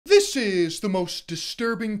This is the most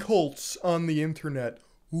disturbing cults on the internet.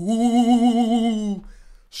 Ooh,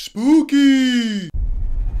 spooky!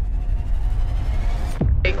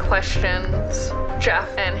 He questions Jeff,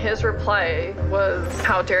 and his reply was,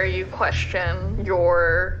 "How dare you question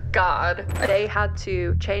your God?" They had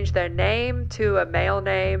to change their name to a male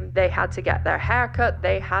name. They had to get their hair cut.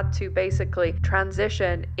 They had to basically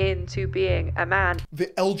transition into being a man.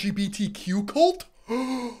 The LGBTQ cult?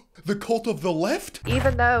 The cult of the left?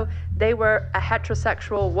 Even though they were a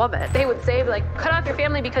heterosexual woman. They would say, like, cut off your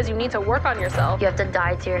family because you need to work on yourself. You have to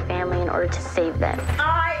die to your family in order to save them.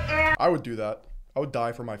 I would do that. I would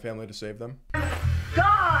die for my family to save them.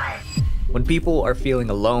 When people are feeling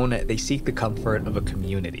alone, they seek the comfort of a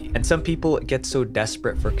community. And some people get so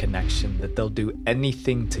desperate for connection that they'll do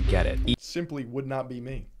anything to get it. Simply would not be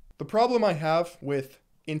me. The problem I have with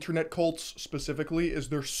internet cults specifically is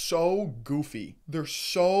they're so goofy. They're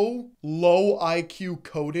so low IQ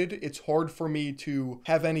coded, it's hard for me to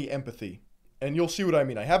have any empathy. And you'll see what I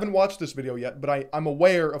mean. I haven't watched this video yet, but I'm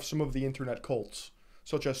aware of some of the internet cults,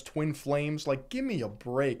 such as Twin Flames. Like, give me a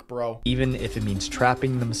break, bro. Even if it means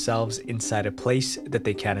trapping themselves inside a place that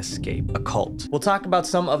they can't escape, a cult. We'll talk about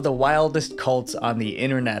some of the wildest cults on the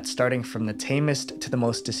internet, starting from the tamest to the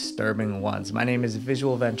most disturbing ones. My name is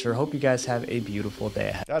Visual Venture. Hope you guys have a beautiful day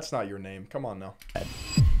ahead. That's not your name. Come on now.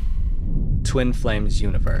 Twin Flames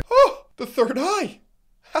Universe. Oh, the third eye.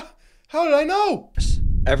 How did I know?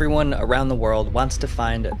 Everyone around the world wants to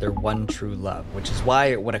find their one true love, which is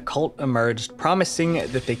why when a cult emerged promising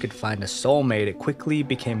that they could find a soulmate, it quickly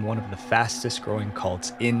became one of the fastest growing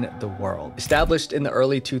cults in the world. Established in the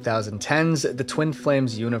early 2010s, the Twin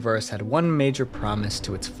Flames universe had one major promise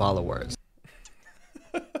to its followers.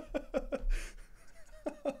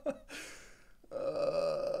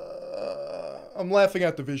 I'm laughing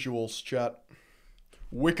at the visuals, chat.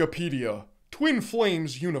 Wikipedia, Twin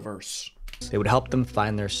Flames universe. They would help them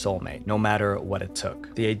find their soulmate, no matter what it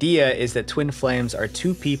took. The idea is that twin flames are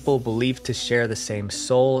two people believed to share the same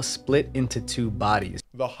soul, split into two bodies.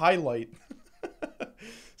 The highlight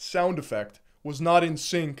sound effect was not in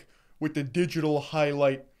sync with the digital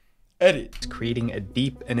highlight edit, creating a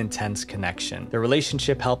deep and intense connection. Their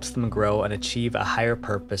relationship helps them grow and achieve a higher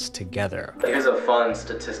purpose together. Here's a fun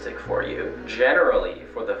statistic for you. Generally,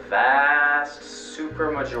 for the vast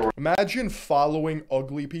super majority Imagine following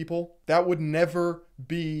ugly people. That would never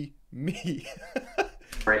be me.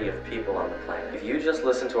 of people on the planet, if you just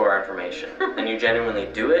listen to our information and you genuinely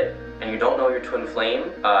do it, and you don't know your twin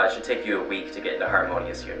flame, it should take you a week to get into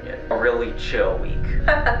harmonious union. A really chill week.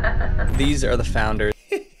 These are the founders.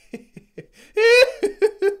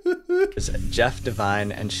 Jeff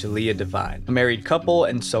Divine and Shalia Divine, a married couple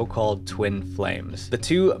and so-called twin flames. The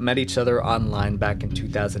two met each other online back in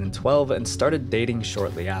 2012 and started dating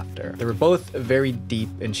shortly after. They were both very deep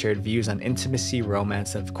and shared views on intimacy,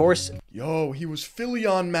 romance, and of course, yo, he was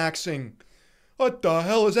Philion maxing. What the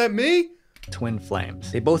hell, is that me? twin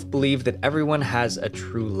flames. They both believe that everyone has a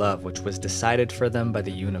true love, which was decided for them by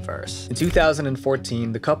the universe. In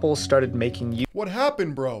 2014, the couple started making What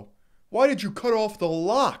happened, bro? Why did you cut off the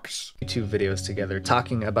locks? YouTube videos together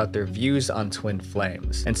talking about their views on twin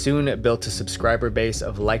flames, and soon built a subscriber base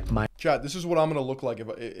of like-minded. Chat, this is what I'm gonna look like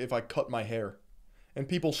if I cut my hair. And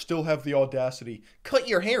people still have the audacity. Cut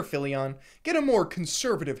your hair, Philion. Get a more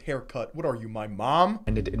conservative haircut. What are you, my mom?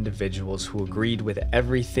 Individuals who agreed with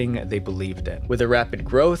everything they believed in. With their rapid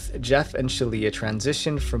growth, Jeff and Shalia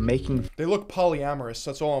transitioned from making They look polyamorous,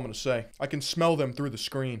 that's all I'm gonna say. I can smell them through the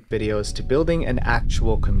screen. videos to building an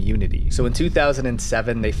actual community. So in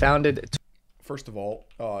 2007, they founded... First of all,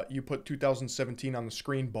 you put 2017 on the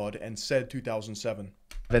screen, bud, and said 2007.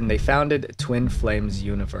 Then they founded Twin Flames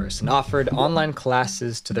Universe and offered online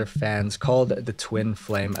classes to their fans called the Twin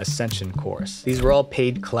Flame Ascension Course. These were all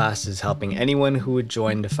paid classes helping anyone who would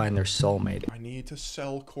join to find their soulmate. I need to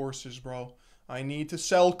sell courses, bro. I need to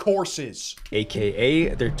sell courses.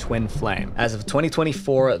 AKA their Twin Flame. As of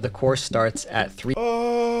 2024, the course starts at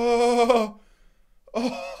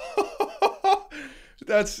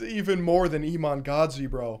That's even more than Iman Gadzhi,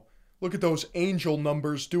 bro. Look at those angel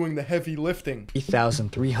numbers doing the heavy lifting.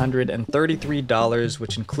 $3,333,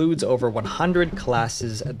 which includes over 100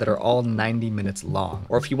 classes that are all 90 minutes long.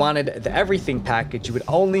 Or if you wanted the everything package, you would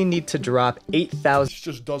only need to drop $8,000. This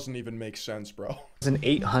just doesn't even make sense, bro.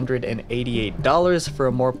 $888 for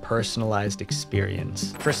a more personalized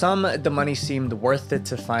experience. For some, the money seemed worth it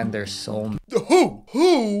to find their soulmate.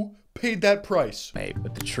 Who paid that price.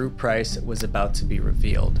 But the true price was about to be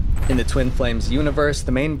revealed. In the Twin Flames universe,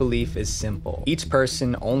 the main belief is simple. Each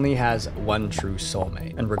person only has one true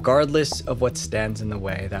soulmate, and regardless of what stands in the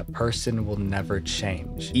way, that person will never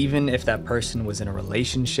change, even if that person was in a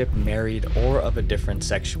relationship, married, or of a different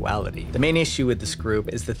sexuality. The main issue with this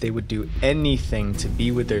group is that they would do anything to be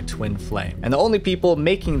with their twin flame, and the only people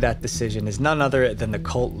making that decision is none other than the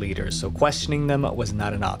cult leaders, so questioning them was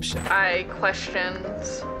not an option. I questioned.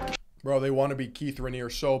 Bro, they want to be Keith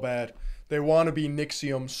Raniere so bad. They want to be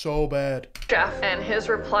Nixium so bad. Jeff, and his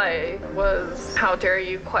reply was, how dare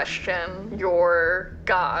you question your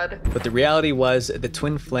God? But the reality was, the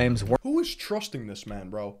Twin Flames weren't. Who is trusting this man,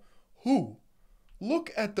 bro? Who? Look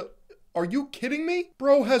at the... Are you kidding me?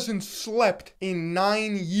 Bro hasn't slept in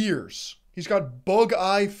 9 years. He's got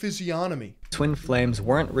bug-eye physiognomy. Twin Flames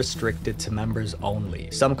weren't restricted to members only.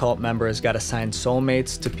 Some cult members got assigned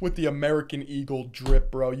soulmates to With the American Eagle drip,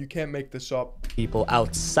 bro. You can't make this up. people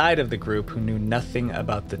outside of the group who knew nothing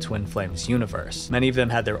about the Twin Flames universe. Many of them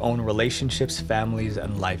had their own relationships, families,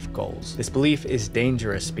 and life goals. This belief is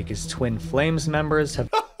dangerous because Twin Flames members have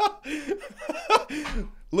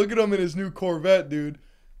Look at him in his new Corvette, dude.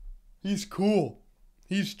 He's cool.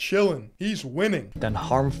 He's chilling. He's winning. done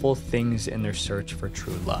harmful things in their search for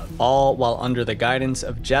true love, all while under the guidance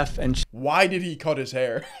of Jeff and Why did he cut his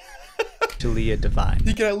hair? Shalia Divine.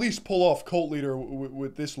 He can at least pull off cult leader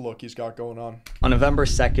with this look he's got going on. On November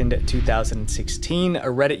 2nd, 2016, a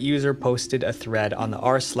Reddit user posted a thread on the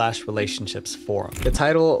r/relationships forum. The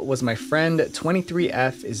title was, "My friend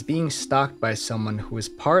 23F is being stalked by someone who is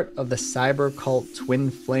part of the cyber cult Twin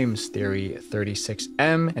Flames theory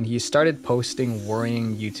 36M, and he started posting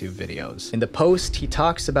worrying YouTube videos." In the post, he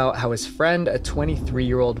talks about how his friend, a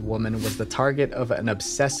 23-year-old woman, was the target of an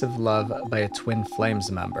obsessive love by a Twin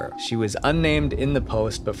Flames member. She was unnamed in the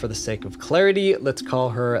post, but for the sake of clarity, let's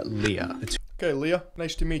call her Leah. Okay, Leah,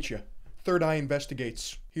 nice to meet you. Third Eye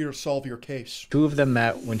Investigates, here to solve your case. Two of them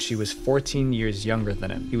met when she was 14 years younger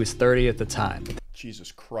than him. He was 30 at the time.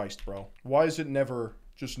 Jesus Christ, bro. Why is it never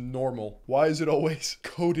just normal? Why is it always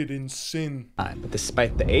coded in sin? But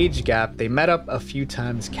despite the age gap, they met up a few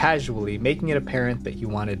times casually, making it apparent that he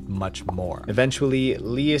wanted much more. Eventually,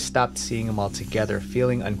 Leah stopped seeing him altogether,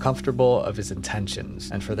 feeling uncomfortable of his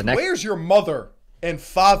intentions. And for the next Where's your mother and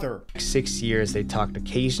father? 6 years, they talked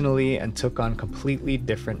occasionally and took on completely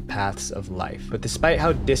different paths of life. But despite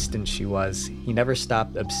how distant she was, he never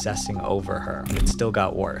stopped obsessing over her, and it still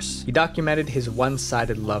got worse. He documented his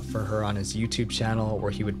one-sided love for her on his YouTube channel,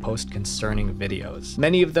 where he would post concerning videos.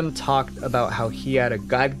 Many of them talked about how he had a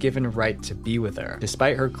God-given right to be with her,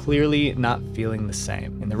 despite her clearly not feeling the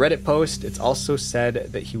same. In the Reddit post, it's also said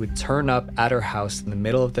that he would turn up at her house in the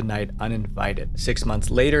middle of the night uninvited. 6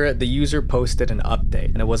 months later, the user posted an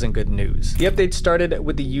update, and it wasn't good news. The update started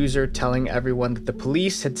with the user telling everyone that the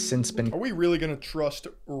police had since been Are we really gonna trust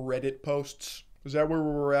Reddit posts? Is that where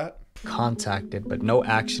we're at? contacted, but no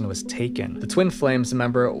action was taken. The Twin Flames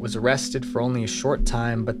member was arrested for only a short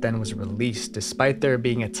time, but then was released, despite there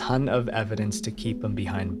being a ton of evidence to keep him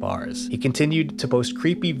behind bars. He continued to post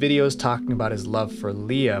creepy videos talking about his love for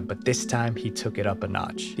Leah, but this time he took it up a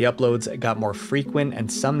notch. The uploads got more frequent,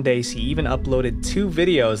 and some days he even uploaded 2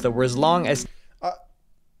 videos that were as long as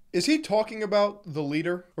Is he talking about the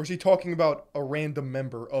leader, or is he talking about a random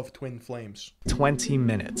member of Twin Flames? 20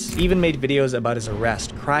 minutes. He even made videos about his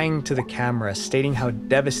arrest, crying to the camera, stating how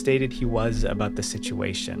devastated he was about the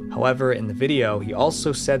situation. However, in the video, he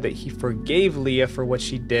also said that he forgave Leah for what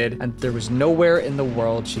she did, and there was nowhere in the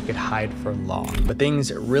world she could hide for long. But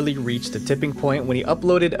things really reached a tipping point when he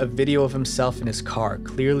uploaded a video of himself in his car,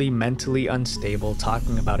 clearly mentally unstable,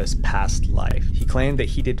 talking about his past life. He claimed that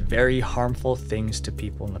he did very harmful things to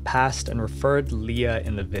people in the past and referred Leah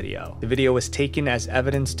in the video. The video was taken as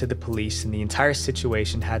evidence to the police, and the entire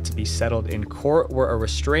situation had to be settled in court, where a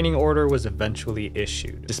restraining order was eventually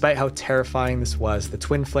issued. Despite how terrifying this was, the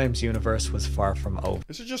Twin Flames universe was far from over.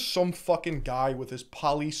 This is just some fucking guy with his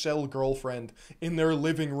polycell girlfriend in their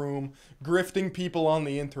living room, grifting people on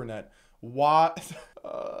the internet. Why?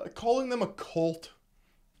 Calling them a cult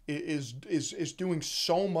is doing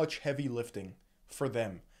so much heavy lifting for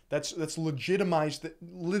them. That's legitimized.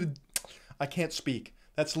 I can't speak.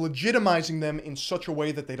 That's legitimizing them in such a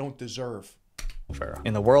way that they don't deserve.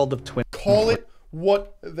 In the world of Twin, Call it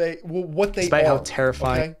what they despite are. how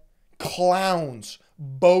terrifying Okay? Clowns,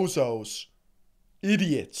 bozos,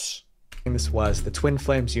 idiots. this was, the Twin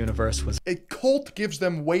Flames universe was A cult gives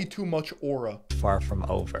them way too much aura. far from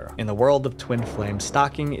over. In the world of Twin Flame,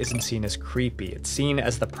 stalking isn't seen as creepy. It's seen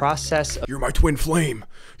as the process of You're my twin flame.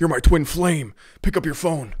 You're my twin flame. Pick up your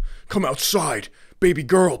phone. Come outside. Baby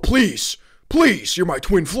girl, please. Please, you're my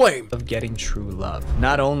twin flame. Of getting true love.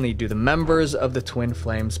 Not only do the members of the Twin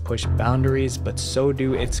Flames push boundaries, but so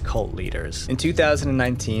do its cult leaders. In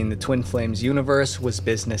 2019, the Twin Flames universe was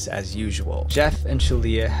business as usual. Jeff and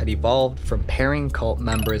Shalia had evolved from pairing cult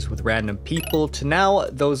members with random people to now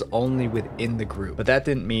those only within the group. But that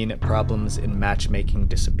didn't mean problems in matchmaking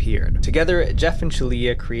disappeared. Together, Jeff and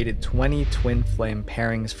Shalia created 20 Twin Flame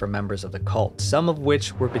pairings for members of the cult, some of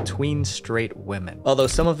which were between straight women. Although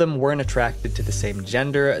some of them weren't attracted to the same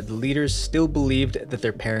gender, the leaders still believed that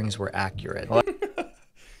their pairings were accurate.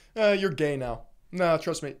 You're gay now. No,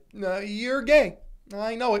 trust me. No, you're gay.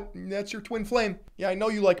 I know it. That's your twin flame. Yeah, I know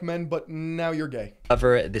you like men, but now you're gay.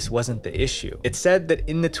 However, this wasn't the issue. It said that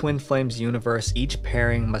in the Twin Flames universe, each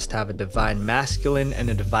pairing must have a divine masculine and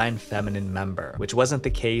a divine feminine member, which wasn't the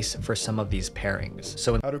case for some of these pairings.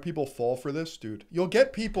 So how do people fall for this, dude? You'll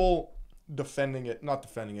get people defending it, not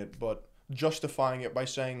defending it, but justifying it by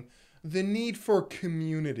saying, the need for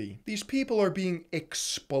community. These people are being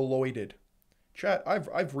exploited. Chat,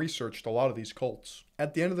 I've researched a lot of these cults.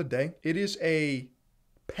 At the end of the day, it is a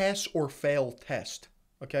pass or fail test,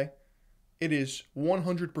 okay? It is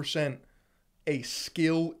 100% a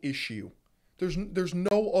skill issue. There's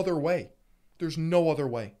no other way. There's no other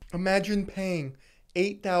way. Imagine paying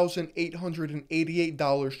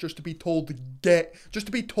 $8,888 just to be told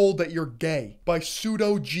that you're gay by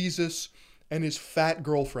pseudo Jesus and his fat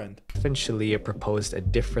girlfriend. Jeff and Shalia proposed a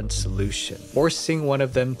different solution, forcing one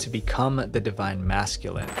of them to become the divine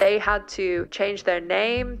masculine. They had to change their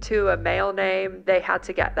name to a male name. They had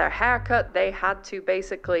to get their hair cut. They had to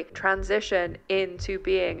basically transition into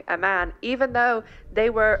being a man, even though they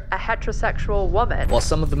were a heterosexual woman. While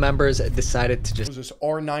some of the members decided to just was this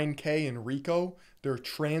R9K and Rico? They're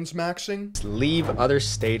transmaxing. Leave, others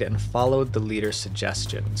stayed and followed the leader's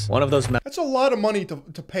suggestions. One of those That's a lot of money to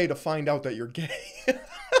pay to find out that you're gay.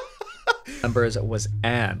 members was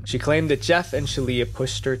Anne. She claimed that Jeff and Shalia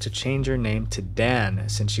pushed her to change her name to Dan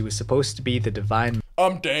since she was supposed to be the divine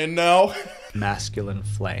I'm Dan now. masculine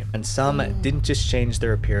flame. And some didn't just change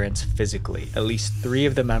their appearance physically. At least 3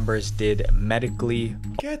 of the members did medically.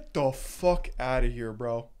 Get the fuck out of here,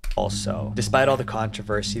 bro. Also, despite all the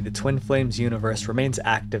controversy, the Twin Flames universe remains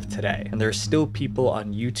active today, and there are still people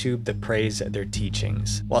on YouTube that praise their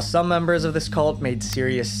teachings. While some members of this cult made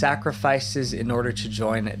serious sacrifices in order to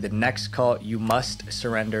join the next cult, you must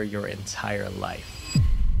surrender your entire life.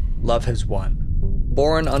 Love has won.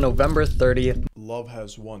 Born on November 30th. Love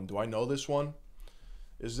has won. Do I know this one?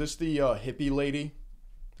 Is this the hippie lady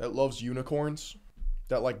that loves unicorns?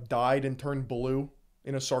 That like died and turned blue?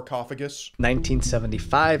 In a sarcophagus.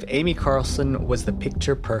 1975, Amy Carlson was the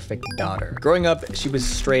picture-perfect daughter. Growing up, she was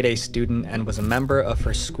a straight-A student and was a member of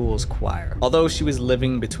her school's choir. Although she was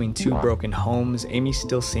living between 2 broken homes, Amy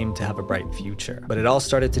still seemed to have a bright future. But it all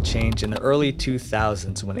started to change in the early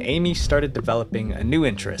 2000s when Amy started developing a new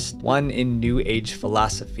interest, one in New Age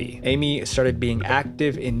philosophy. Amy started being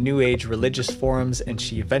active in New Age religious forums, and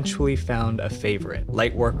she eventually found a favorite,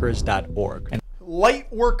 lightworkers.org.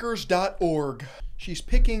 Lightworkers.org. She's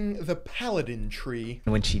picking the paladin tree.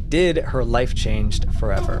 And when she did, her life changed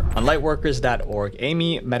forever. On lightworkers.org,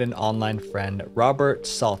 Amy met an online friend, Robert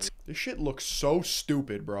Saltzky. This shit looks so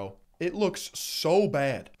stupid, bro. It looks so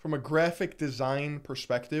bad. From a graphic design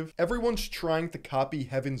perspective, everyone's trying to copy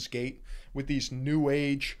Heaven's Gate with these new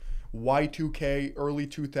age, Y2K, early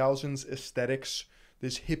 2000s aesthetics,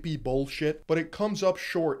 this hippie bullshit, but it comes up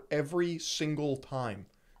short every single time.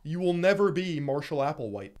 You will never be Marshall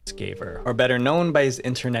Applewhite. Gave her, or better known by his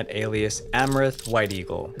internet alias, Amaranth White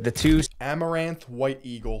Eagle. The two Amaranth White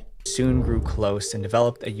Eagle soon grew close and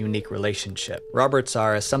developed a unique relationship. Robert saw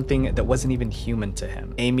her as something that wasn't even human to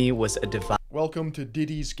him. Amy was a divine Welcome to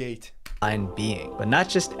Diddy's Gate. Being, but not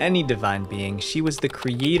just any divine being. She was the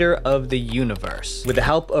creator of the universe. With the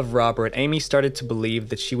help of Robert, Amy started to believe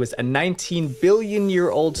that she was a 19 billion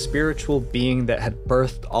year old spiritual being that had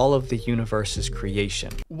birthed all of the universe's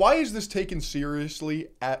creation. Why is this taken seriously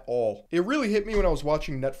at all? It really hit me when I was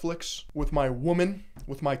watching Netflix with my woman,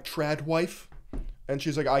 with my trad wife, and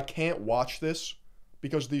she's like, I can't watch this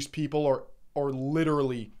because these people are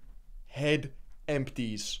literally head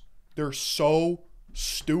empties. They're so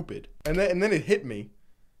stupid. And then it hit me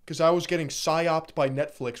because I was getting psyoped by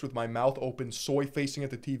Netflix with my mouth open, soy facing at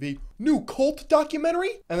the TV. New cult documentary?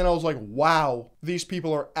 And then I was like, wow, these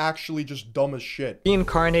people are actually just dumb as shit.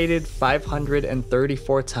 Reincarnated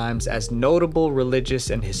 534 times as notable religious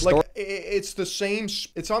and historical. Like,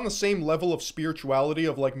 it's on the same level of spirituality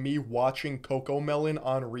of like me watching Cocomelon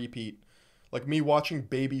on repeat. Like me watching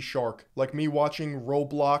Baby Shark. Like me watching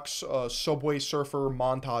Roblox Subway Surfer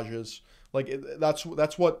montages. Like that's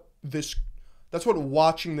what this That's what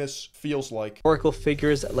watching this feels like. Historical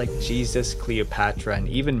figures like Jesus, Cleopatra, and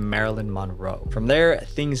even Marilyn Monroe. From there,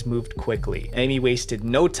 things moved quickly. Amy wasted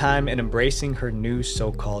no time in embracing her new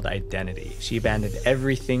so-called identity. She abandoned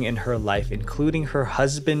everything in her life, including her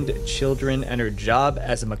husband, children, and her job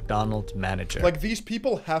as a McDonald's manager. Like, these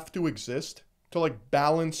people have to exist to, like,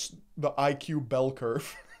 balance the IQ bell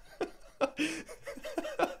curve.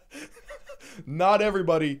 Not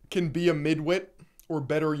everybody can be a midwit, or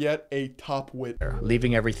better yet, a top wit.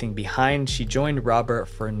 Leaving everything behind, she joined Robert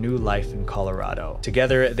for a new life in Colorado.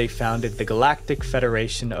 Together, they founded the Galactic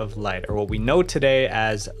Federation of Light, or what we know today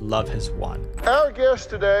as Love Has Won. Our guest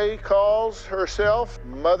today calls herself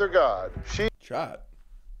Mother God. Chat.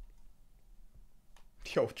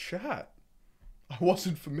 Yo, chat. I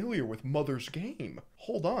wasn't familiar with Mother's game.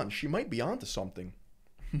 Hold on, she might be onto something.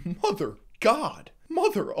 Mother God.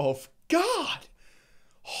 Mother of God.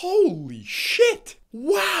 Holy shit!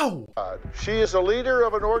 Wow! She is a leader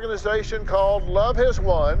of an organization called Love Has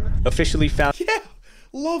Won. Officially found. Yeah,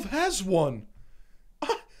 Love Has Won.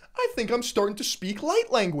 I think I'm starting to speak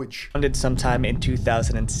light language. Founded sometime in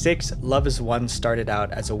 2006, Love Has Won started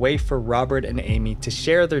out as a way for Robert and Amy to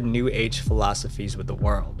share their new age philosophies with the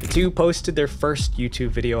world. The two posted their first YouTube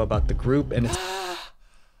video about the group and its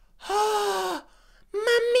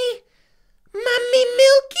Mommy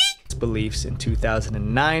Milky? beliefs in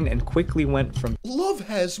 2009 and quickly went from Love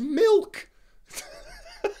has milk.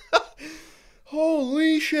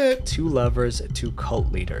 Holy shit. two lovers to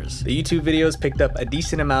cult leaders. The YouTube videos picked up a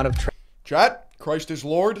decent amount of Chat, Christ is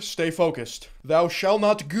Lord, stay focused. Thou shall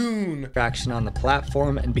not goon. traction on the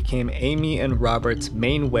platform and became Amy and Robert's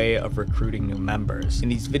main way of recruiting new members. In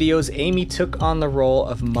these videos, Amy took on the role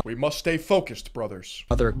of We must stay focused, brothers.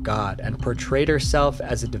 Mother God and portrayed herself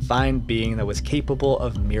as a divine being that was capable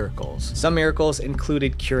of miracles. Some miracles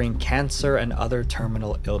included curing cancer and other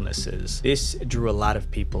terminal illnesses. This drew a lot of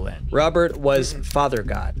people in. Robert was Father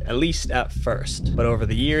God, at least at first, but over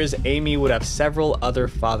the years, Amy would have several other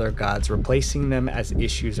father gods replacing them as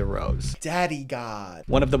issues arose. Daddy God.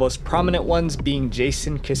 One of the most prominent ones being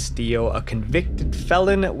Jason Castillo, a convicted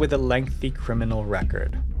felon with a lengthy criminal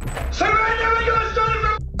record.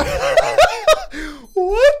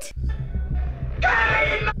 What?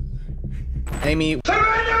 Amy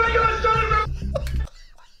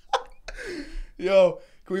Yo,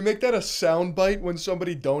 can we make that a soundbite when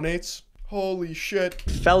somebody donates? Holy shit.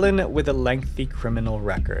 felon with a lengthy criminal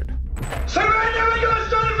record.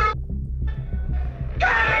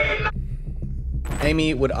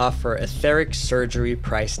 Amy would offer etheric surgery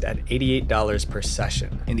priced at $88 per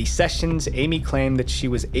session. In these sessions, Amy claimed that she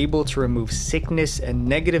was able to remove sickness and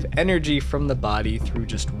negative energy from the body through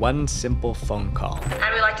just one simple phone call.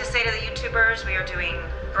 And we like to say to the YouTubers, we are doing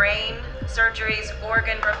brain surgeries,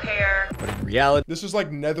 organ repair. But in reality, This is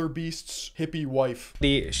like Netherbeast's hippie wife.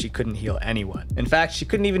 she couldn't heal anyone. In fact, she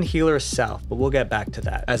couldn't even heal herself, but we'll get back to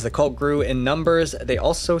that. As the cult grew in numbers, they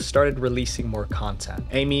also started releasing more content.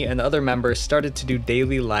 Amy and other members started to do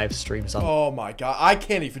daily live streams on Oh my god, I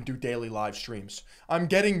can't even do daily live streams. I'm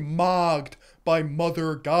getting mogged by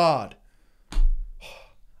Mother God.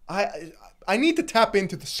 I need to tap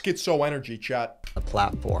into the schizo energy, chat. the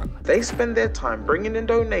platform. They spend their time bringing in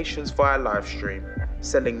donations via live stream,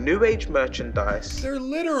 selling new age merchandise. They're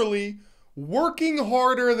literally working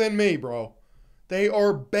harder than me, bro. They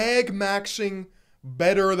are bag maxing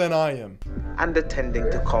better than I am. And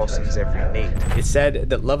attending to Carlson's every need. It's said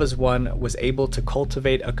that Love Has Won was able to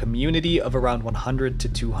cultivate a community of around 100 to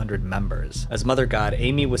 200 members. As Mother God,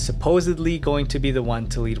 Amy was supposedly going to be the one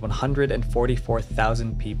to lead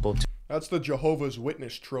 144,000 people to That's the Jehovah's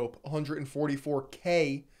Witness trope.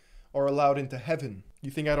 144K are allowed into heaven. You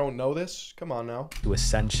think I don't know this? Come on now.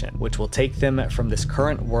 ascension, which will take them from this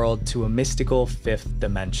current world to a mystical fifth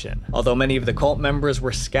dimension. Although many of the cult members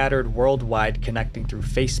were scattered worldwide, connecting through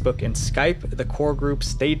Facebook and Skype, the core group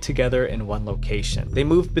stayed together in one location. They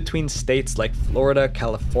moved between states like Florida,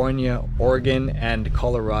 California, Oregon, and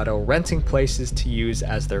Colorado, renting places to use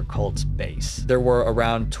as their cult's base. There were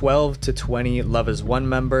around 12 to 20 Love Has Won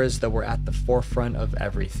members that were at the forefront of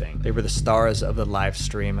everything. They were the stars of the live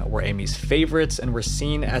stream, were Amy's favorites, and were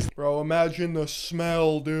seen as Bro, imagine the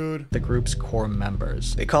smell, dude. the group's core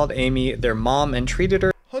members. They called Amy their mom and treated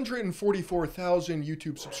her 144,000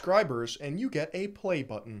 YouTube subscribers, and you get a play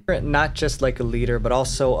button. Not just like a leader, but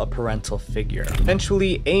also a parental figure.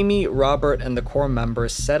 Eventually, Amy, Robert, and the core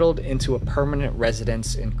members settled into a permanent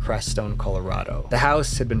residence in Crestone, Colorado. The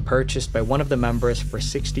house had been purchased by one of the members for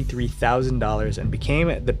 $63,000 and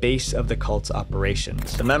became the base of the cult's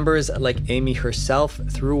operations. The members, like Amy herself,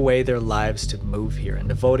 threw away their lives to move here and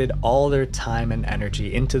devoted all their time and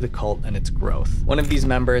energy into the cult and its growth. One of these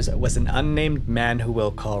members was an unnamed man who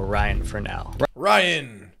we'll call Ryan for now.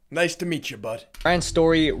 Ryan, nice to meet you, bud. Ryan's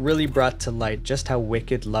story really brought to light just how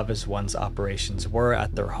wicked Love Is One's operations were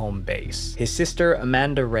at their home base. His sister,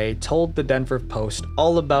 Amanda Ray, told the Denver Post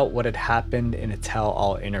all about what had happened in a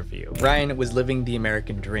tell-all interview. Ryan was living the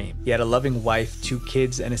American dream. He had a loving wife, 2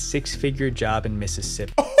 kids, and a 6-figure job in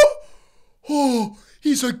Mississippi. Oh,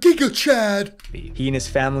 he's a Giga Chad. He and his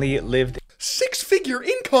family lived 6-figure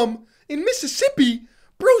income in Mississippi.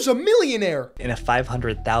 Bro's a millionaire. In a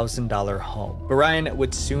 $500,000 home. But Ryan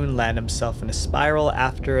would soon land himself in a spiral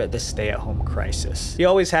after the stay-at-home crisis. He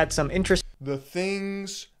always had some interest. The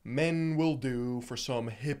things men will do for some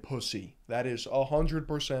hip pussy. That is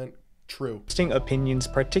 100% true. Interesting opinions,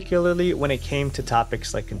 particularly when it came to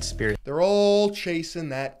topics like conspiracy. They're all chasing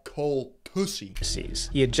that cold pussy.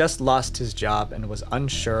 He had just lost his job and was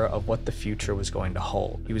unsure of what the future was going to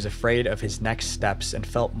hold. He was afraid of his next steps and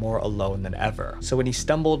felt more alone than ever. So when he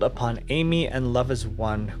stumbled upon Amy and Love Is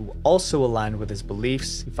One, who also aligned with his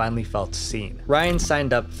beliefs, he finally felt seen. Ryan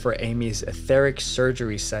signed up for Amy's etheric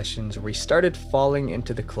surgery sessions where he started falling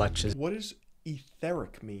into the clutches. What is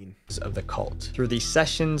etheric mean? Of the cult. Through these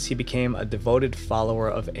sessions, he became a devoted follower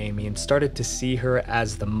of Amy and started to see her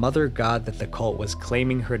as the mother god that the cult was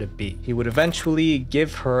claiming her to be. He would eventually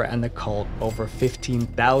give her and the cult over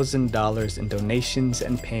 $15,000 in donations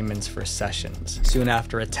and payments for sessions. Soon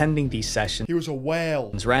after attending these sessions, he was a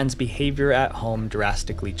whale. Rand's behavior at home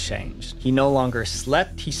drastically changed. He no longer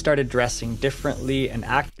slept, he started dressing differently and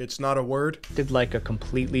It's not a word. Acted like a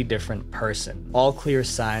completely different person. All clear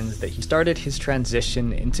signs that he started his transition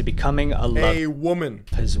into becoming a woman.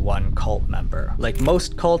 Love Is One cult member. Like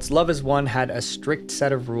most cults, Love Is One had a strict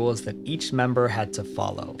set of rules that each member had to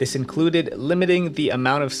follow. This included limiting the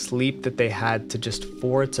amount of sleep that they had to just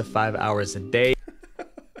 4 to 5 hours a day.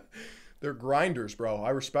 They're grinders, bro.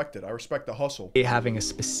 I respect it. I respect the hustle. Having a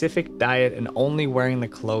specific diet and only wearing the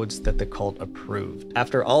clothes that the cult approved.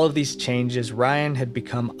 After all of these changes, Ryan had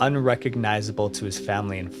become unrecognizable to his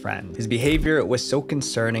family and friends. His behavior was so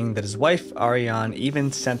concerning that his wife, Ariane,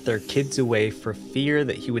 even sent their kids away for fear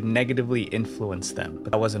that he would negatively influence them.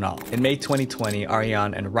 But that wasn't all. In May 2020,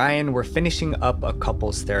 Ariane and Ryan were finishing up a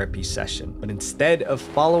couples therapy session. But instead of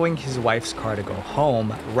following his wife's car to go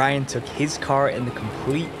home, Ryan took his car in the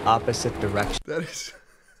complete opposite direction. That is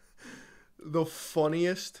the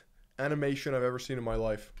funniest animation I've ever seen in my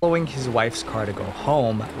life. Following his wife's car to go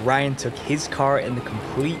home, Ryan took his car in the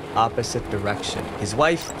complete opposite direction. His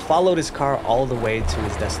wife followed his car all the way to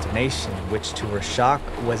his destination, which to her shock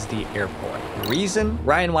was the airport. The reason?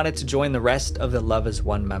 Ryan wanted to join the rest of the Love Is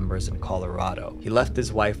One members in Colorado. He left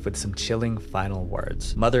his wife with some chilling final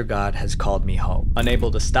words. Mother God has called me home. Unable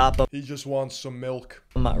to stop him, he just wants some milk.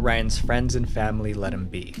 Ryan's friends and family let him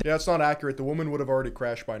be. Yeah, it's not accurate. The woman would have already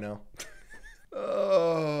crashed by now.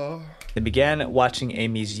 They began watching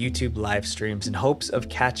Amy's YouTube live streams in hopes of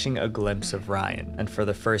catching a glimpse of Ryan. And for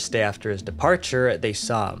the first day after his departure, they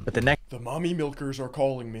saw him. But the mommy milkers are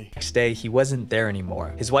calling me. Next day, he wasn't there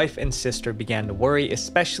anymore. His wife and sister began to worry,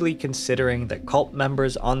 especially considering that cult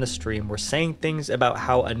members on the stream were saying things about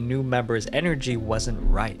how a new member's energy wasn't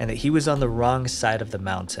right and that he was on the wrong side of the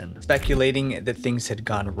mountain. Speculating that things had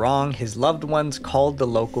gone wrong, his loved ones called the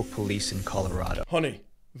local police in Colorado. Honey,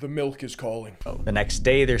 the milk is calling. The next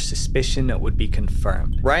day, their suspicion would be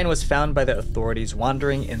confirmed. Ryan was found by the authorities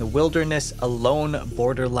wandering in the wilderness alone,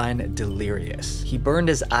 borderline delirious. He burned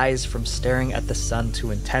his eyes from staring at the sun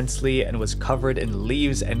too intensely and was covered in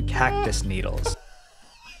leaves and cactus needles.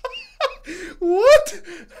 What?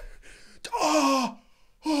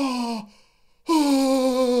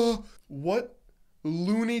 What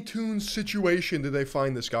Looney Tunes situation did they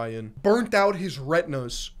find this guy in? Burnt out his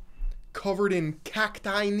retinas, covered in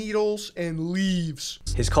cacti needles and leaves.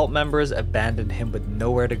 His cult members abandoned him with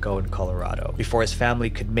nowhere to go in Colorado. Before his family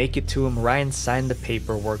could make it to him, Ryan signed the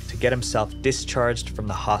paperwork to get himself discharged from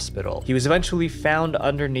the hospital. He was eventually found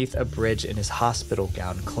underneath a bridge in his hospital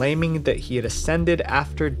gown, claiming that he had ascended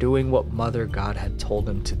after doing what Mother God had told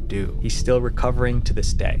him to do. He's still recovering to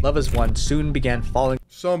this day. Love Is One soon began falling.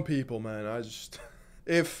 Some people, man,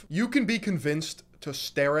 if you can be convinced to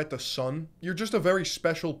stare at the sun. You're just a very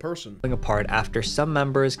special person. Apart after some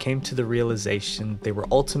members came to the realization they were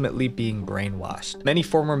ultimately being brainwashed. Many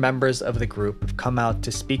former members of the group have come out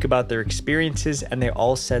to speak about their experiences, and they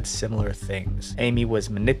all said similar things. Amy was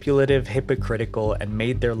manipulative, hypocritical, and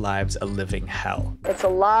made their lives a living hell. It's a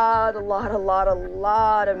lot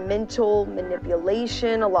of mental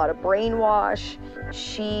manipulation, a lot of brainwash.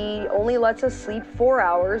 She only lets us sleep 4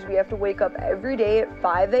 hours. We have to wake up every day at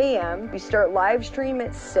 5 a.m. We start live stream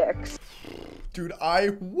at 6. Dude, I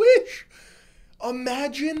wish.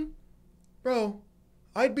 Imagine. Bro,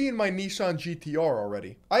 I'd be in my Nissan GTR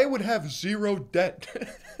already. I would have zero debt.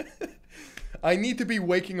 I need to be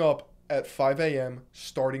waking up at 5 a.m.,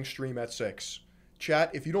 starting stream at 6.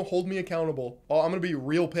 Chat, if you don't hold me accountable, I'm gonna be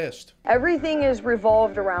real pissed. Everything is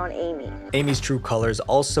revolved around Amy. Amy's true colors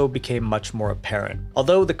also became much more apparent.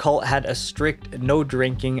 Although the cult had a strict no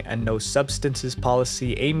drinking and no substances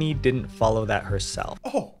policy, Amy didn't follow that herself.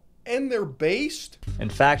 Oh, and they're based?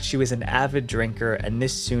 In fact, she was an avid drinker, and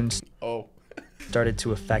this soon started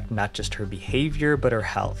to affect not just her behavior, but her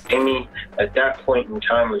health. Amy, at that point in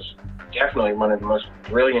time, was definitely one of the most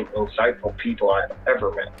brilliant, insightful people I've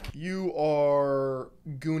ever met. You are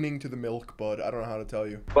gooning to the milk, bud. I don't know how to tell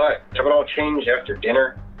you. But it would all change after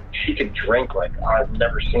dinner. She could drink like I've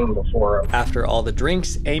never seen before. After all the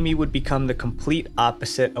drinks, Amy would become the complete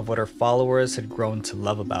opposite of what her followers had grown to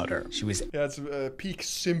love about her. She was it's peak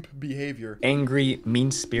simp behavior. Angry,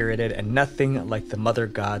 mean-spirited, and nothing like the mother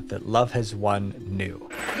god that Love Has Won knew.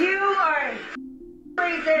 You are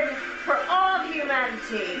reason for all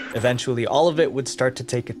humanity. Eventually, all of it would start to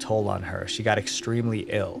take a toll on her. She got extremely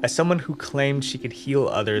ill. As someone who claimed she could heal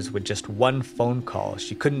others with just one phone call,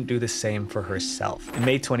 she couldn't do the same for herself. In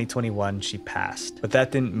May 2021, she passed. But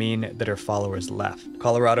that didn't mean that her followers left.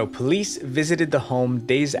 Colorado police visited the home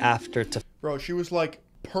days after to— Bro, she was like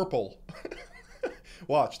purple.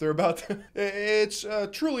 Watch, they're about to— It's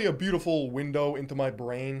truly a beautiful window into my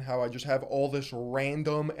brain, how I just have all this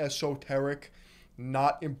random esoteric,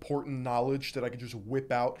 not important knowledge that I could just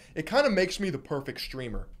whip out. It kind of makes me the perfect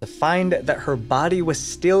streamer. To find that her body was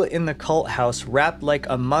still in the cult house, wrapped like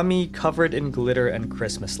a mummy, covered in glitter and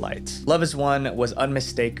Christmas lights. Love Has Won was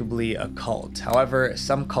unmistakably a cult. However,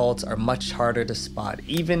 some cults are much harder to spot,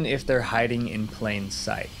 even if they're hiding in plain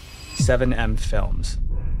sight. 7M Films.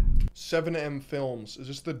 7M Films. Is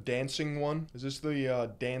this the dancing one? Is this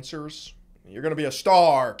the dancers? You're gonna be a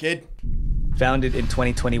star, kid. Founded in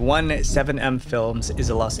 2021, 7M Films is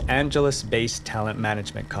a Los Angeles-based talent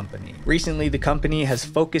management company. Recently, the company has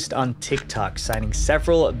focused on TikTok, signing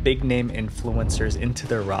several big-name influencers into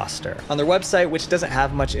their roster. On their website, which doesn't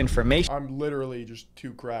have much information, I'm literally just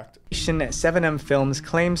too cracked. 7M Films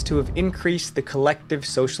claims to have increased the collective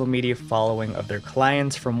social media following of their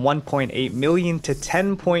clients from 1.8 million to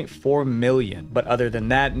 10.4 million. But other than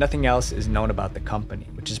that, nothing else is known about the company,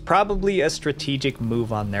 which is probably a strategic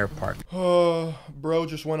move on their part. Bro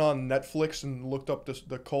just went on Netflix and looked up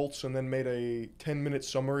the cults and then made a 10-minute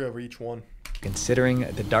summary of each one. Considering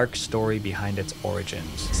the dark story behind its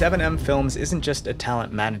origins. 7M Films isn't just a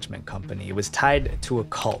talent management company, it was tied to a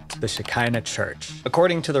cult, the Shekinah Church.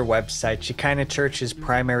 According to their website, Shekinah Church's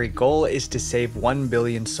primary goal is to save 1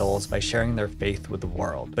 billion souls by sharing their faith with the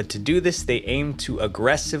world. But to do this, they aim to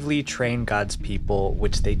aggressively train God's people,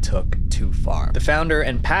 which they took too far. The founder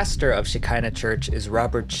and pastor of Shekinah Church is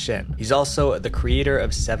Robert Shin. He's also the creator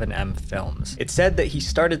of 7M Films. It's said that he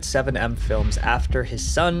started 7M Films after his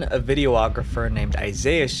son, a videographer named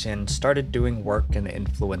Isaiah Shin, started doing work in the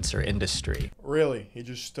influencer industry. Really? He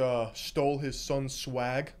just stole his son's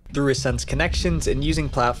swag? Through his son's connections and using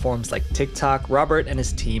platforms like TikTok, Robert and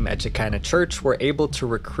his team at Shekinah Church were able to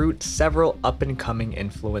recruit several up-and-coming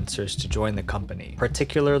influencers to join the company,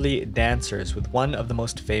 particularly dancers, with one of the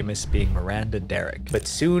most famous being Miranda Derrick. But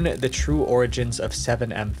soon, the true origins of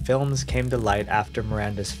 7M Films came to light after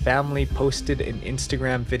Miranda's family posted an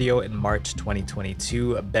Instagram video in March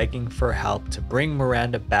 2022 begging for help to bring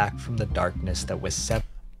Miranda back from the darkness that was set.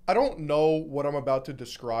 I don't know what I'm about to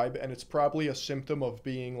describe, and it's probably a symptom of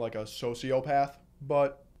being like a sociopath,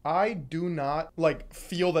 but I do not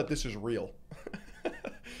feel that this is real.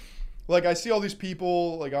 Like, I see all these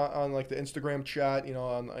people like on like the Instagram chat, you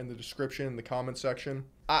know, in the description, in the comment section.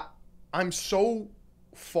 I'm so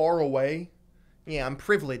far away. Yeah, I'm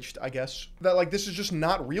privileged, I guess, that like this is just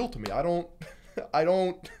not real to me. I don't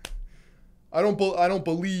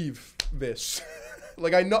believe this.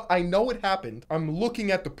 Like, I know it happened. I'm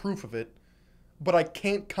looking at the proof of it, but I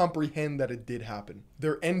can't comprehend that it did happen.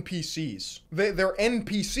 They're NPCs. They're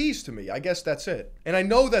NPCs to me. I guess that's it. And I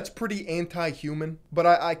know that's pretty anti-human, but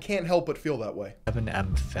I can't help but feel that way.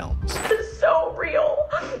 7M Films. This is so real.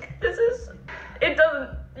 it doesn't,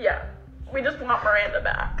 yeah. We just want Miranda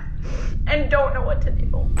back and don't know what to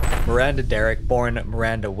do. Miranda Derrick, born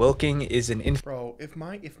Miranda Wilking, is an Bro, if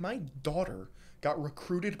my daughter got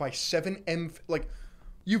recruited by 7M, like,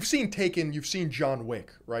 you've seen Taken, you've seen John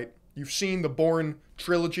Wick, right? You've seen the Bourne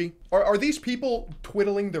trilogy. Are these people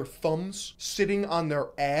twiddling their thumbs, sitting on their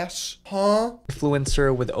ass? Huh?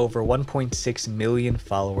 Influencer with over 1.6 million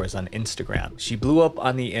followers on Instagram. She blew up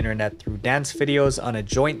on the internet through dance videos on a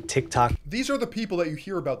joint TikTok. These are the people that you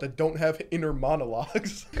hear about that don't have inner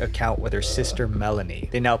monologues. Account with her sister Melanie.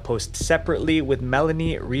 They now post separately, with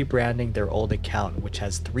Melanie rebranding their old account, which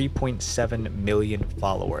has 3.7 million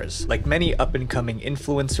followers. Like many up-and-coming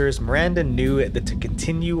influencers, Miranda knew that to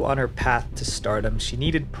continue on her path to stardom, she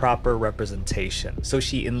needed proper representation. So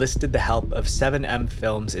she enlisted the help of 7M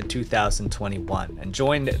Films in 2021 and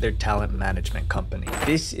joined their talent management company.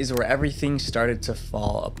 This is where everything started to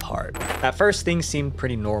fall apart. At first, things seemed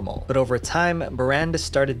pretty normal, but over time, Miranda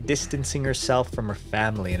started distancing herself from her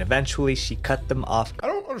family, and eventually she cut them off. I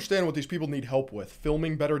don't understand what these people need help with.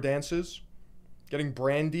 Filming better dances? Getting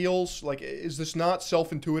brand deals? Like, is this not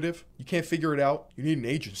self-intuitive? You can't figure it out? You need an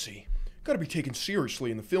agency. Gotta be taken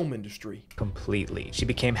seriously in the film industry. Completely. She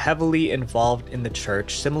became heavily involved in the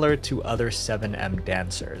church, similar to other 7M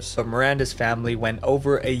dancers. But Miranda's family went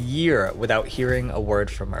over a year without hearing a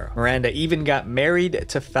word from her. Miranda even got married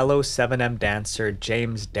to fellow 7M dancer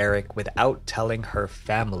James Derrick without telling her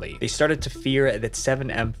family. They started to fear that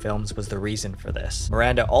 7M Films was the reason for this.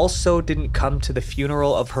 Miranda also didn't come to the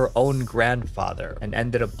funeral of her own grandfather and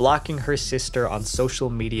ended up blocking her sister on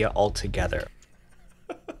social media altogether.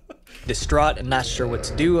 Distraught and not sure what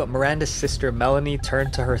to do, Miranda's sister Melanie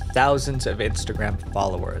turned to her thousands of Instagram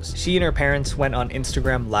followers. She and her parents went on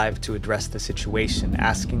Instagram Live to address the situation,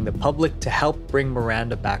 asking the public to help bring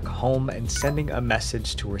Miranda back home and sending a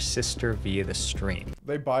message to her sister via the stream.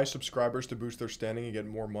 They buy subscribers to boost their standing and get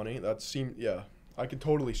more money. That seemed, yeah. I could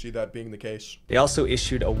totally see that being the case. They also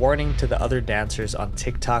issued a warning to the other dancers on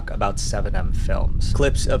TikTok about 7M Films.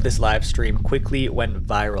 Clips of this live stream quickly went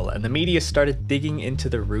viral, and the media started digging into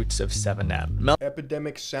the roots of 7M.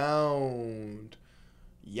 Epidemic Sound.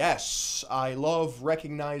 Yes, I love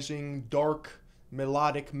recognizing dark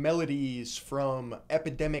melodic melodies from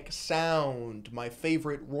Epidemic Sound, my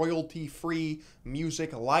favorite royalty-free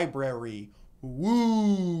music library.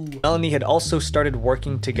 Woo! Melanie had also started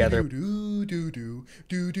working together with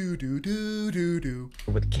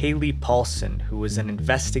Kaylee Paulson, who was an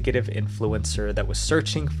investigative influencer that was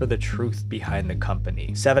searching for the truth behind the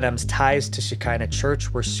company. 7M's ties to Shekinah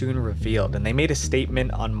Church were soon revealed, and they made a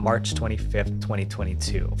statement on March 25th,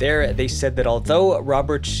 2022. There, they said that although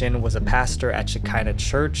Robert Shin was a pastor at Shekinah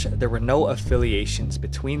Church, there were no affiliations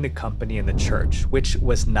between the company and the church, which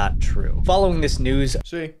was not true. Following this news,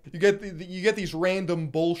 see, you get these random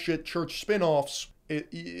bullshit church spin-offs.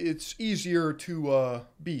 It's easier to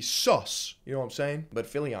be sus, you know what I'm saying? But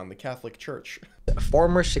Philion, the Catholic Church. A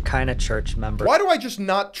former Shekinah Church member. Why do I just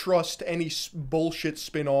not trust any bullshit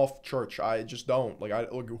spin-off church? I just don't. Like,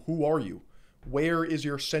 who are you? Where is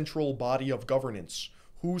your central body of governance?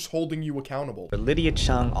 Who's holding you accountable? Lydia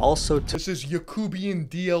Chung also This is Yakubian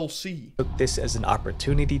DLC. Took this as an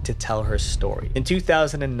opportunity to tell her story. In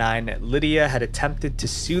 2009, Lydia had attempted to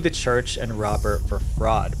sue the church and Robert for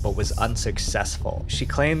fraud, but was unsuccessful. She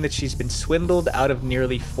claimed that she's been swindled out of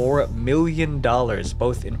nearly $4 million,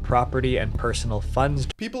 both in property and personal funds.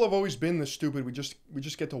 People have always been this stupid. We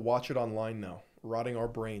just get to watch it online now, rotting our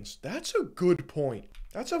brains. That's a good point.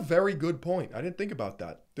 That's a very good point. I didn't think about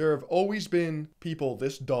that. There have always been people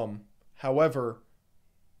this dumb. However,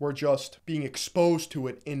 we're just being exposed to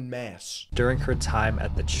it en masse. During her time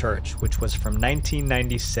at the church, which was from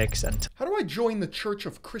 1996 until How do I join the Church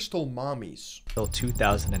of Crystal Mommies?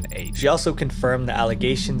 2008. She also confirmed the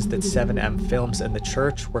allegations that 7M Films and the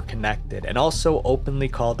church were connected, and also openly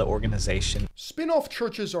called the organization Spin-off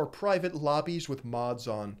churches are private lobbies with mods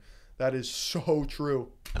on. That is so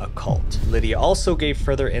true. A cult. Lydia also gave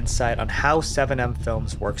further insight on how 7M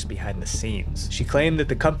Films works behind the scenes. She claimed that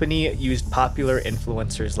the company used popular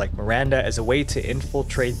influencers like Miranda as a way to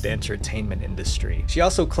infiltrate the entertainment industry. She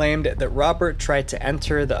also claimed that Robert tried to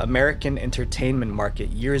enter the American entertainment market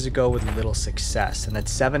years ago with little success, and that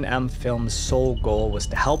 7M Films' sole goal was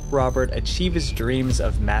to help Robert achieve his dreams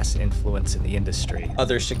of mass influence in the industry.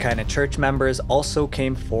 Other Shekinah Church members also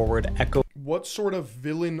came forward echoing What sort of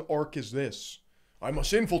villain arc is this? I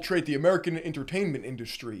must infiltrate the American entertainment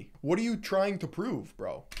industry. What are you trying to prove,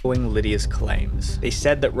 bro? Lydia's claims. They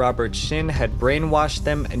said that Robert Shin had brainwashed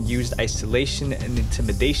them and used isolation and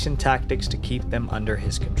intimidation tactics to keep them under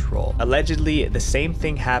his control. Allegedly, the same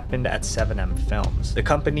thing happened at 7M Films. The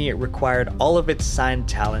company required all of its signed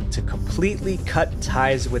talent to completely cut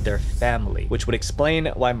ties with their family, which would explain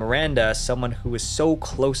why Miranda, someone who was so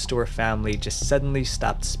close to her family, just suddenly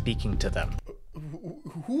stopped speaking to them.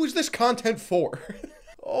 Who is this content for?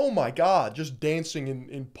 Oh my god, just dancing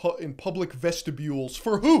in public vestibules.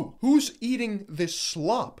 For who? Who's eating this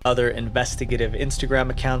slop? Other investigative Instagram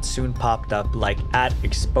accounts soon popped up, like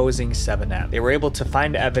 @exposing7M. They were able to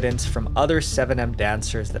find evidence from other 7M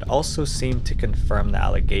dancers that also seemed to confirm the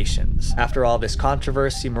allegations. After all this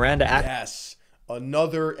controversy, Miranda Yes,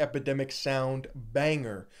 another Epidemic Sound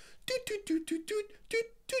banger.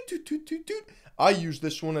 I used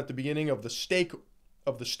this one at the beginning of the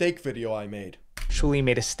steak video I made. Actually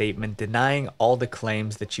made a statement denying all the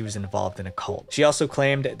claims that she was involved in a cult. She also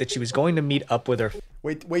claimed that she was going to meet up with her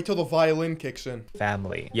Wait till the violin kicks in.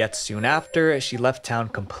 family. Yet soon after, she left town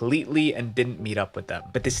completely and didn't meet up with them.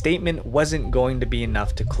 But the statement wasn't going to be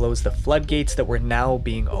enough to close the floodgates that were now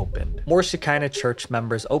being opened. More Shekinah Church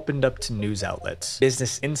members opened up to news outlets.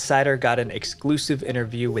 Business Insider got an exclusive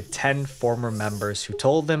interview with 10 former members who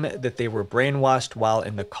told them that they were brainwashed while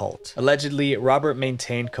in the cult. Allegedly, Robert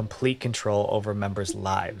maintained complete control over members'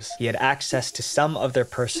 lives. He had access to some of their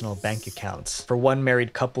personal bank accounts. For one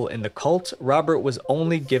married couple in the cult, Robert was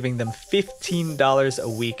only giving them $15 a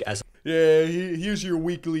week as Yeah, here's your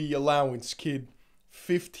weekly allowance, kid.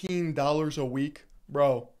 $15 a week?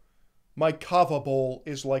 Bro, my kava bowl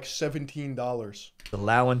is like $17.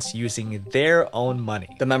 allowance using their own money.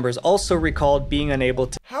 The members also recalled being unable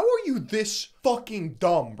to How are you this fucking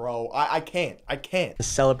dumb, bro? I can't.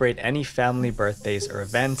 celebrate any family birthdays or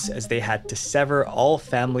events, as they had to sever all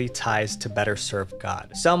family ties to better serve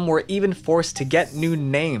God. Some were even forced to get new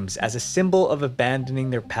names as a symbol of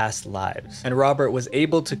abandoning their past lives. And Robert was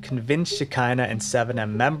able to convince Shekinah and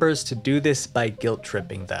 7M members to do this by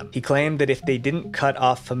guilt-tripping them. He claimed that if they didn't cut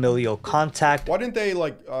off familial contact, Why didn't they,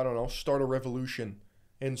 like, I don't know, start a revolution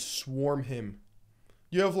and swarm him?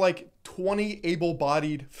 You have like 20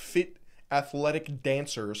 able-bodied, fit, athletic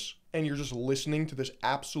dancers, and you're just listening to this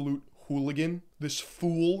absolute hooligan, this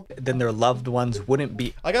fool. then their loved ones wouldn't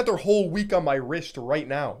be I got their whole week on my wrist right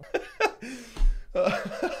now.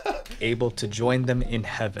 able to join them in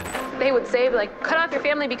heaven. They would say, like, cut off your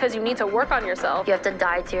family because you need to work on yourself. You have to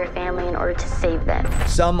die to your family in order to save them.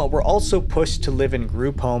 Some were also pushed to live in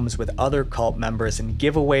group homes with other cult members and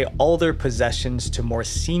give away all their possessions to more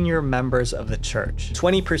senior members of the church.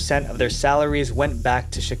 20% of their salaries went back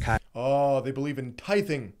to Shekinah. Oh, they believe in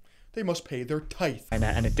tithing. They must pay their tithe. And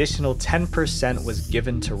an additional 10% was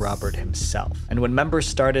given to Robert himself. And when members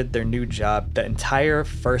started their new job, the entire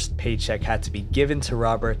first paycheck had to be given to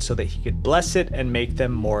Robert so that he could bless it and make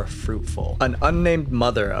them more fruitful. An unnamed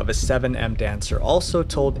mother of a 7M dancer also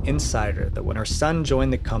told Insider that when her son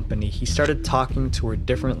joined the company, he started talking to her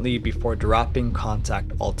differently before dropping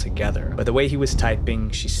contact altogether. But the way he was typing,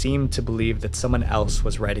 she seemed to believe that someone else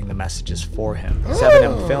was writing the messages for him.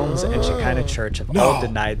 7M Films and Shekinah Church have all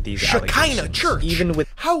denied these Shekinah Church? even with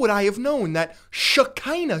How would I have known that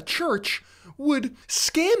Shekinah Church would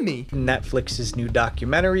scam me? Netflix's new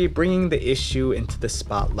documentary bringing the issue into the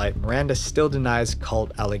spotlight. Miranda still denies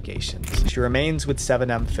cult allegations. She remains with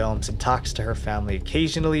 7M Films and talks to her family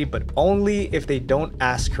occasionally, but only if they don't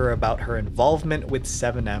ask her about her involvement with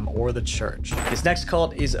 7M or the church. This next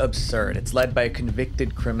cult is absurd. It's led by a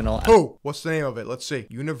convicted criminal. Who? What's the name of it? Let's see.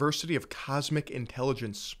 University of Cosmic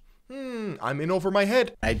Intelligence. I'm in over my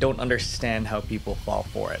head. I don't understand how people fall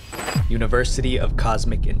for it. University of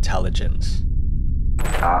Cosmic Intelligence.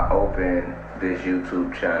 I opened this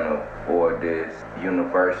YouTube channel for this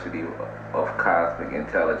University of Cosmic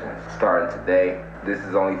Intelligence. Starting today, this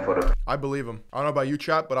is only for the I believe him. I don't know about you,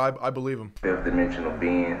 chat, but I believe him. fifth dimensional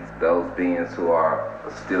beings, those beings who are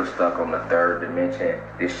still stuck on the third dimension.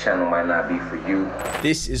 This channel might not be for you.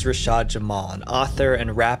 This is Rashad Jamal, an author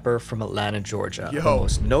and rapper from Atlanta, Georgia. Yo.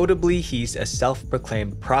 Most notably, he's a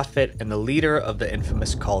self-proclaimed prophet and the leader of the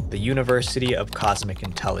infamous cult, the University of Cosmic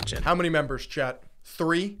Intelligence. How many members, chat?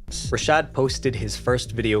 3? Rashad posted his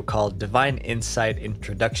first video called Divine Insight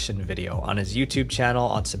Introduction Video on his YouTube channel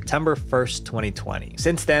on September 1st, 2020.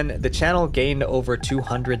 Since then, the channel gained over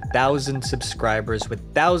 200,000 subscribers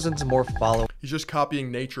with thousands more followers. He's just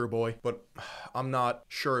copying Nature Boy, but I'm not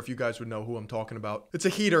sure if you guys would know who I'm talking about. It's a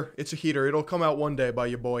heater. It's a heater. It'll come out one day by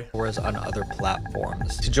your boy. On other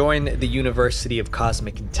platforms. To join the University of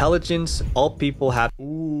Cosmic Intelligence, all people have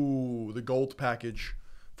Ooh, the gold package.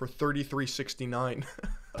 for $33.69.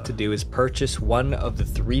 To do is purchase one of the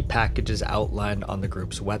 3 packages outlined on the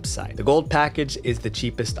group's website. The gold package is the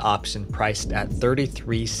cheapest option, priced at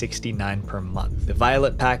 $33.69 per month. The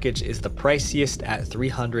violet package is the priciest at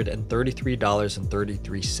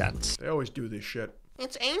 $333.33. They always do this shit.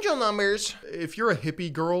 It's angel numbers. If you're a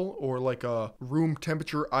hippie girl or like a room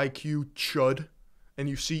temperature IQ chud and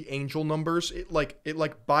you see angel numbers, it like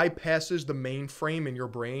bypasses the mainframe in your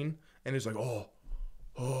brain and is like, oh,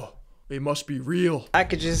 they must be real.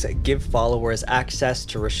 Packages give followers access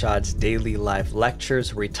to Rashad's daily live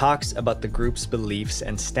lectures where he talks about the group's beliefs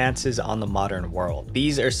and stances on the modern world.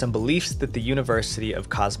 These are some beliefs that the University of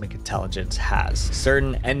Cosmic Intelligence has.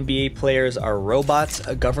 Certain NBA players are robots,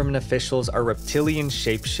 government officials are reptilian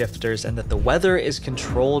shapeshifters, and that the weather is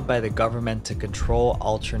controlled by the government to control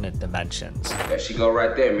alternate dimensions. There she go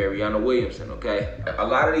right there, Mariana Williamson, okay? A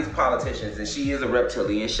lot of these politicians, and she is a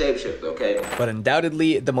reptilian shapeshifter, okay? But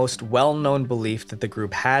undoubtedly, the most well-known belief that the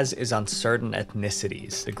group has is on certain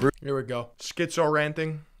ethnicities. The group— Here we go.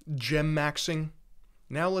 Schizo-ranting, gem-maxing.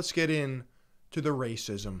 Now let's get in to the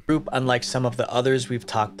racism. Group, unlike some of the others we've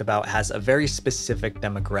talked about, has a very specific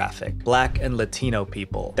demographic: Black and Latino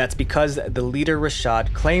people. That's because the leader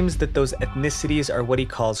Rashad claims that those ethnicities are what he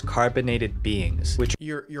calls carbonated beings, which—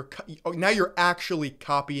 now you're actually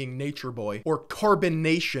copying Nature Boy or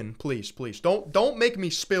Carbonation. Please don't make me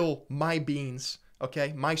spill my beans.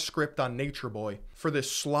 Okay, my script on Nature Boy for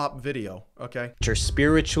this slop video, okay? Which are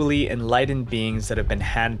spiritually enlightened beings that have been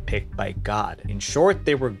handpicked by God. In short,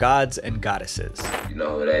 they were gods and goddesses. You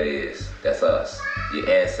know who that is? That's us, your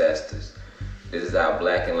ancestors. This is how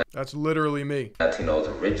Black and That's literally me. Latinos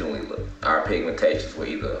originally look. Our pigmentations were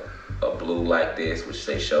either a blue like this, which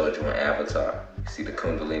they showed you in Avatar. You see the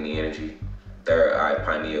Kundalini energy, third eye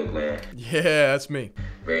pineal gland. Yeah, that's me.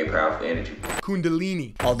 Very powerful energy.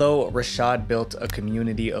 Kundalini. Although Rashad built a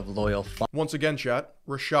community of loyal Once again, chat,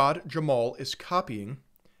 Rashad Jamal is copying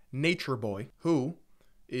Nature Boy, who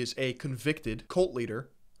is a convicted cult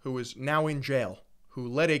leader who is now in jail, who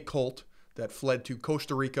led a cult that fled to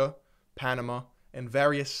Costa Rica, Panama, and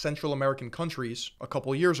various Central American countries a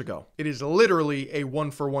couple years ago. It is literally a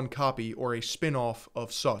one-for-one copy or a spin-off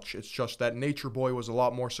of such. It's just that Nature Boy was a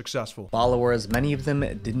lot more successful. Followers, many of them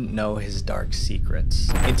didn't know his dark secrets.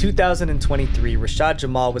 In 2023, Rashad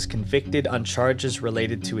Jamal was convicted on charges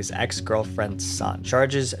related to his ex-girlfriend's son.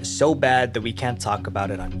 Charges so bad that we can't talk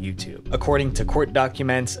about it on YouTube. According to court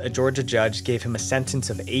documents, a Georgia judge gave him a sentence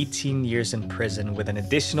of 18 years in prison with an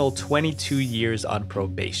additional 22 years on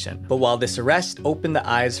probation. But while this arrest opened the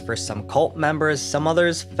eyes for some cult members, some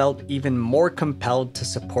others felt even more compelled to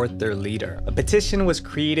support their leader. A petition was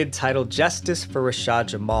created titled Justice for Rashad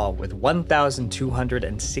Jamal with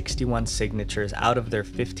 1,261 signatures out of their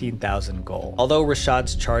 15,000 goal. Although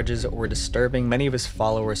Rashad's charges were disturbing, many of his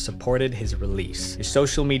followers supported his release. His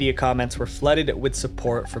social media comments were flooded with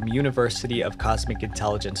support from University of Cosmic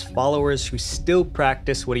Intelligence followers who still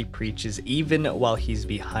practice what he preaches even while he's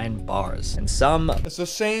behind bars. And some— It's the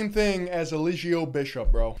same thing as Eligio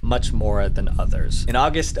Bishop, bro. Much more than others. In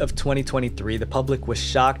August of 2023, the public was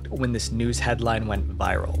shocked when this news headline went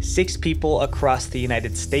viral. 6 people across the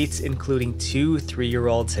United States, including 2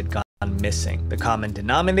 3-year-olds, had gone missing. The common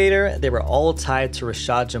denominator, they were all tied to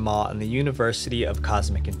Rashad Jamal and the University of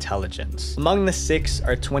Cosmic Intelligence. Among the 6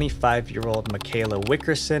 are 25-year-old Michaela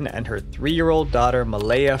Wickerson and her 3-year-old daughter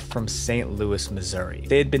Malaya from St. Louis, Missouri.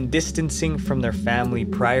 They had been distancing from their family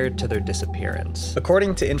prior to their disappearance.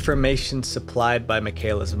 According to information supplied by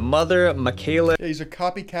Michaela's mother, Michaela— Yeah, he's a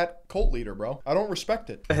copycat cult leader, bro. I don't respect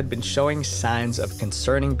it. —had been showing signs of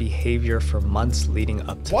concerning behavior for months leading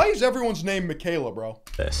up to— Why is everyone's name Michaela, bro?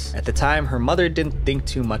 —this. At the time, her mother didn't think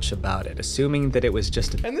too much about it, assuming that it was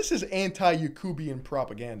just a— And this is anti-Yakubian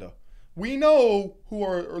propaganda. We know who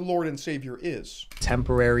our Lord and Savior is.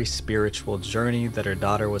 —temporary spiritual journey that her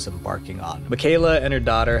daughter was embarking on. Michaela and her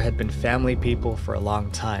daughter had been family people for a long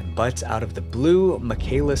time, but out of the blue,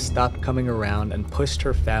 Michaela stopped coming around and pushed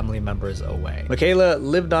her family members away. Michaela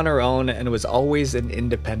lived on her own and was always an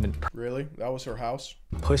independent person. Really? That was her house?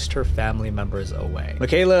 Pushed her family members away.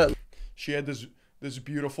 Michaela— She had this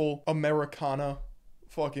beautiful Americana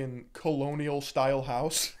fucking colonial style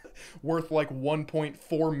house worth like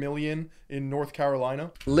 1.4 million in North Carolina.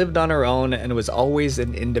 Lived on her own and was always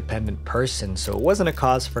an independent person, so it wasn't a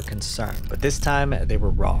cause for concern, but this time they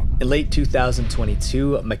were wrong. In late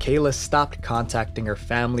 2022, Michaela stopped contacting her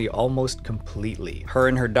family almost completely. Her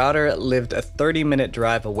and her daughter lived a 30-minute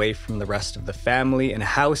drive away from the rest of the family in a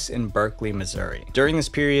house in Berkeley, Missouri. During this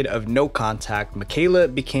period of no contact, Michaela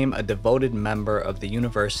became a devoted member of the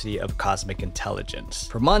University of Cosmic Intelligence.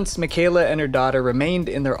 For months, Michaela and her daughter remained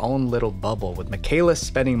in their own little bubble, with Michaela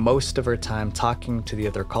spending most of her time talking to the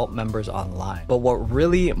other cult members online. But what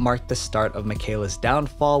really marked the start of Michaela's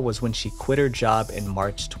downfall was when she quit her job in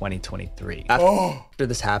March 2023. After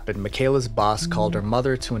this happened, Michaela's boss called her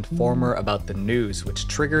mother to inform her about the news, which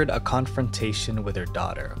triggered a confrontation with her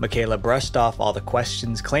daughter. Michaela brushed off all the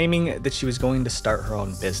questions, claiming that she was going to start her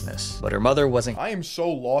own business. But her mother wasn't. I am so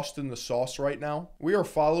lost in the sauce right now. We are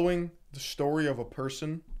following the story of a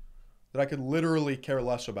person that I could literally care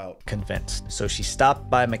less about. Convinced. So she stopped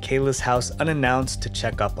by Michaela's house unannounced to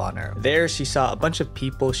check up on her. There, she saw a bunch of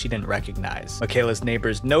people she didn't recognize. Michaela's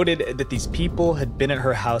neighbors noted that these people had been at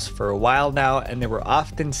her house for a while now, and they were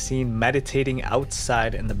often seen meditating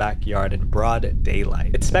outside in the backyard in broad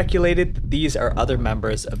daylight. It's speculated that these are other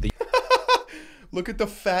members of the Look at the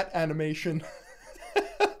fat animation.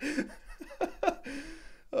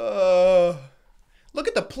 Look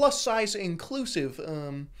at the plus size inclusive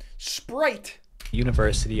Sprite.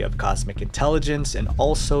 University of Cosmic Intelligence, and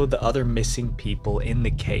also the other missing people in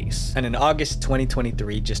the case. And in August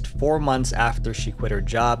 2023, just 4 months after she quit her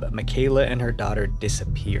job, Michaela and her daughter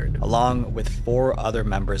disappeared, along with 4 other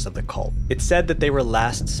members of the cult. It's said that they were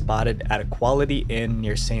last spotted at a Quality Inn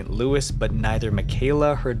near St. Louis, but neither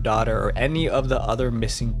Michaela, her daughter, or any of the other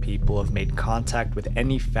missing people have made contact with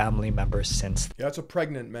any family members since. Yeah, that's a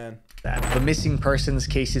pregnant man. The missing persons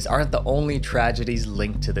cases aren't the only tragedies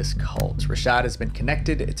linked to this cult. Rashad has been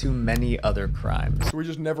connected to many other crimes. So we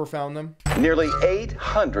just never found them? Nearly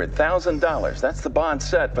 $800,000. That's the bond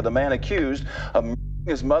set for the man accused of murdering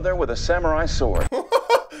his mother with a samurai sword.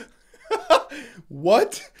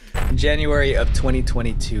 What? In January of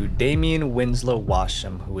 2022, Damien Winslow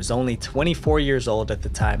Washam, who was only 24 years old at the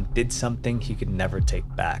time, did something he could never take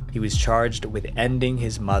back. He was charged with ending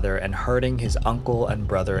his mother and hurting his uncle and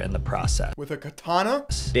brother in the process. With a katana?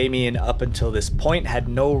 Damien, up until this point, had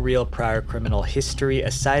no real prior criminal history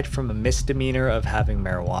aside from a misdemeanor of having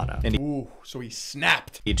marijuana. And ooh, so he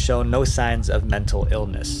snapped. He'd shown no signs of mental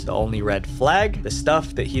illness. The only red flag, the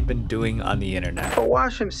stuff that he'd been doing on the internet. But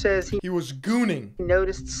Washam says he was gooning. He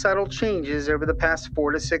noticed subtle changes over the past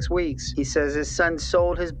 4 to 6 weeks. He says his son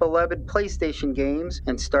sold his beloved PlayStation games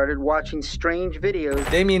and started watching strange videos.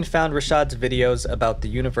 Damien found Rashad's videos about the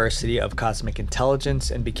University of Cosmic Intelligence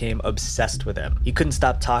and became obsessed with him. He couldn't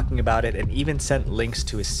stop talking about it and even sent links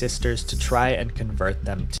to his sisters to try and convert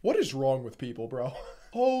them to. What is wrong with people, bro?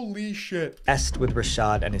 Holy shit. Obsessed with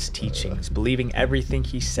Rashad and his teachings, believing everything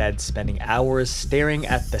he said, spending hours staring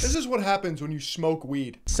at the This is what happens when you smoke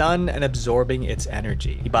weed. sun and absorbing its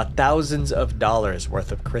energy. He bought thousands of dollars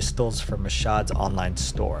worth of crystals from Rashad's online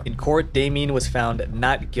store. In court, Damien was found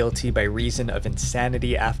not guilty by reason of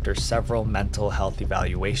insanity after several mental health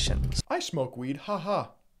evaluations. I smoke weed, haha.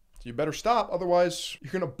 So you better stop, otherwise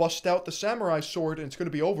you're gonna bust out the samurai sword and it's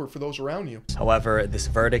gonna be over for those around you. However, this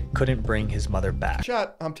verdict couldn't bring his mother back.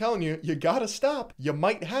 Chat, I'm telling you, you gotta stop. You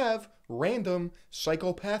might have random,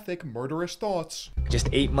 psychopathic, murderous thoughts. Just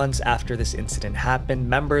 8 months after this incident happened,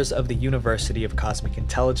 members of the University of Cosmic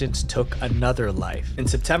Intelligence took another life. In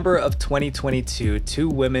September of 2022, 2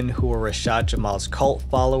 women who were Rashad Jamal's cult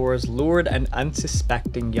followers lured an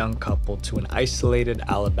unsuspecting young couple to an isolated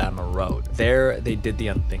Alabama road. There, they did the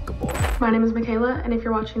unthinkable. My name is Michaela, and if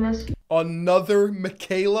you're watching this... Another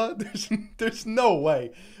Michaela? There's no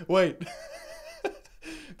way. Wait.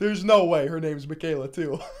 There's no way her name's Michaela,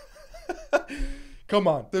 too. Come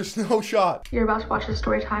on, there's no shot. You're about to watch the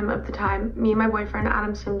story time of the time me and my boyfriend,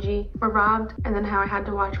 Adam Simji, were robbed, and then how I had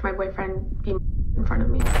to watch my boyfriend be in front of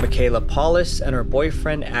me. Michaela Paulus and her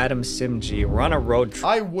boyfriend, Adam Simji, were on a road trip.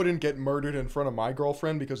 I wouldn't get murdered in front of my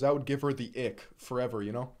girlfriend because that would give her the ick forever,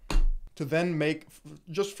 you know? To then make,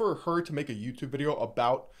 just for her to make a YouTube video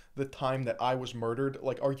about the time that I was murdered,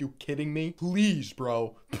 like, are you kidding me? Please,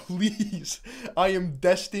 bro, please. I am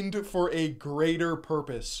destined for a greater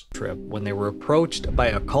purpose. Trip when they were approached by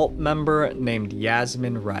a cult member named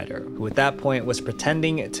Yasmin Ryder, who at that point was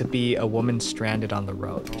pretending to be a woman stranded on the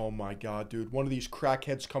road. Oh my god, dude. One of these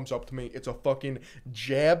crackheads comes up to me. It's a fucking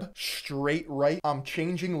jab straight right. I'm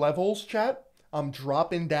changing levels, chat. I'm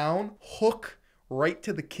dropping down. Hook right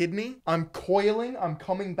to the kidney. I'm coiling. I'm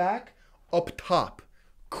coming back up top,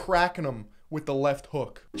 cracking them with the left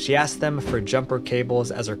hook. She asked them for jumper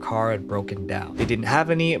cables as her car had broken down. They didn't have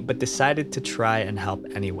any, but decided to try and help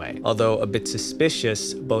anyway. Although a bit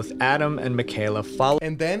suspicious, both Adam and Michaela followed.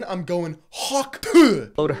 And then I'm going, Hawk!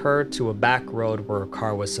 Followed her to a back road where her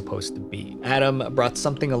car was supposed to be. Adam brought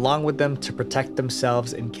something along with them to protect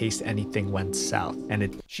themselves in case anything went south.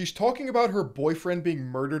 And she's talking about her boyfriend being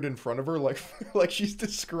murdered in front of her, like she's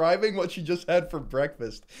describing what she just had for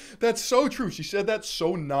breakfast. That's so true. She said that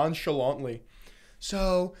so nonchalantly.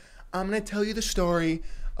 So, I'm gonna tell you the story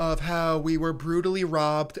of how we were brutally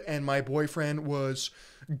robbed and my boyfriend was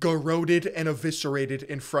garroted and eviscerated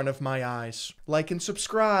in front of my eyes. Like and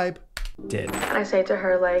subscribe. Did. And I say to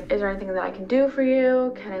her, like, is there anything that I can do for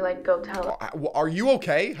you? Can I, like, go tell Are you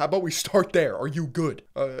okay? How about we start there? Are you good?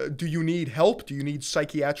 Do you need help? Do you need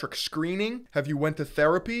psychiatric screening? Have you went to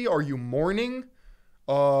therapy? Are you mourning?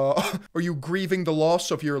 Are you grieving the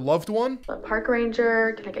loss of your loved one? A park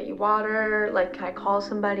ranger? Can I get you water? Like, can I call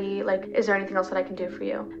somebody? Like, is there anything else that I can do for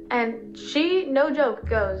you? And she, no joke,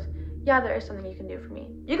 goes, yeah, there is something you can do for me.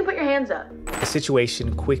 You can put your hands up. The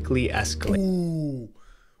situation quickly escalated. Ooh.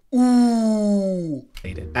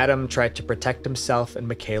 Adam tried to protect himself and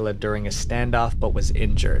Michaela during a standoff but was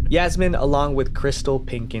injured. Yasmin, along with Crystal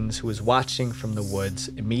Pinkins, who was watching from the woods,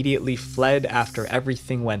 immediately fled after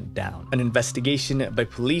everything went down. An investigation by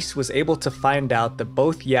police was able to find out that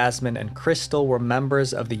both Yasmin and Crystal were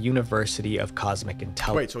members of the University of Cosmic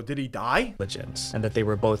Intelligence. Wait, so did he die? And that they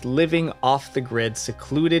were both living off the grid,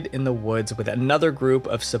 secluded in the woods with another group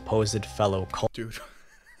of supposed fellow cult. Dude,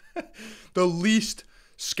 the least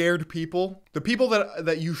scared people, the people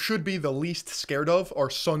that you should be the least scared of are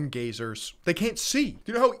sun gazers. They can't see.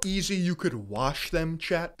 Do you know how easy you could wash them,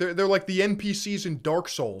 chat? They're like the NPCs in Dark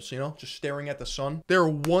Souls, you know, just staring at the sun. They're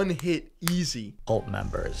one hit easy. Cult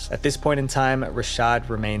members. At this point in time, Rashad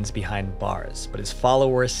remains behind bars, but his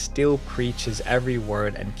followers still preach his every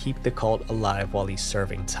word and keep the cult alive while he's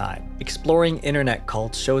serving time. Exploring internet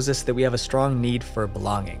cults shows us that we have a strong need for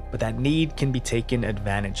belonging, but that need can be taken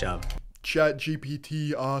advantage of.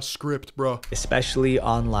 ChatGPT script, bro. Especially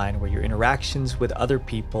online where your interactions with other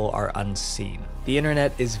people are unseen. The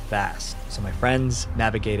internet is vast, so my friends,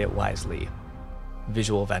 navigate it wisely.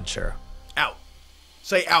 Visual Venture. Out.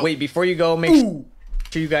 Say out. Wait, before you go, make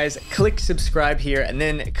sure you guys click subscribe here and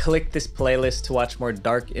then click this playlist to watch more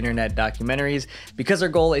dark internet documentaries because our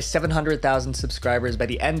goal is 700,000 subscribers by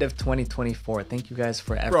the end of 2024. Thank you guys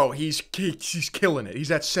for everything. Bro, he's killing it.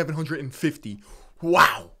 He's at 750.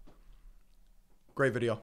 Wow. Great video.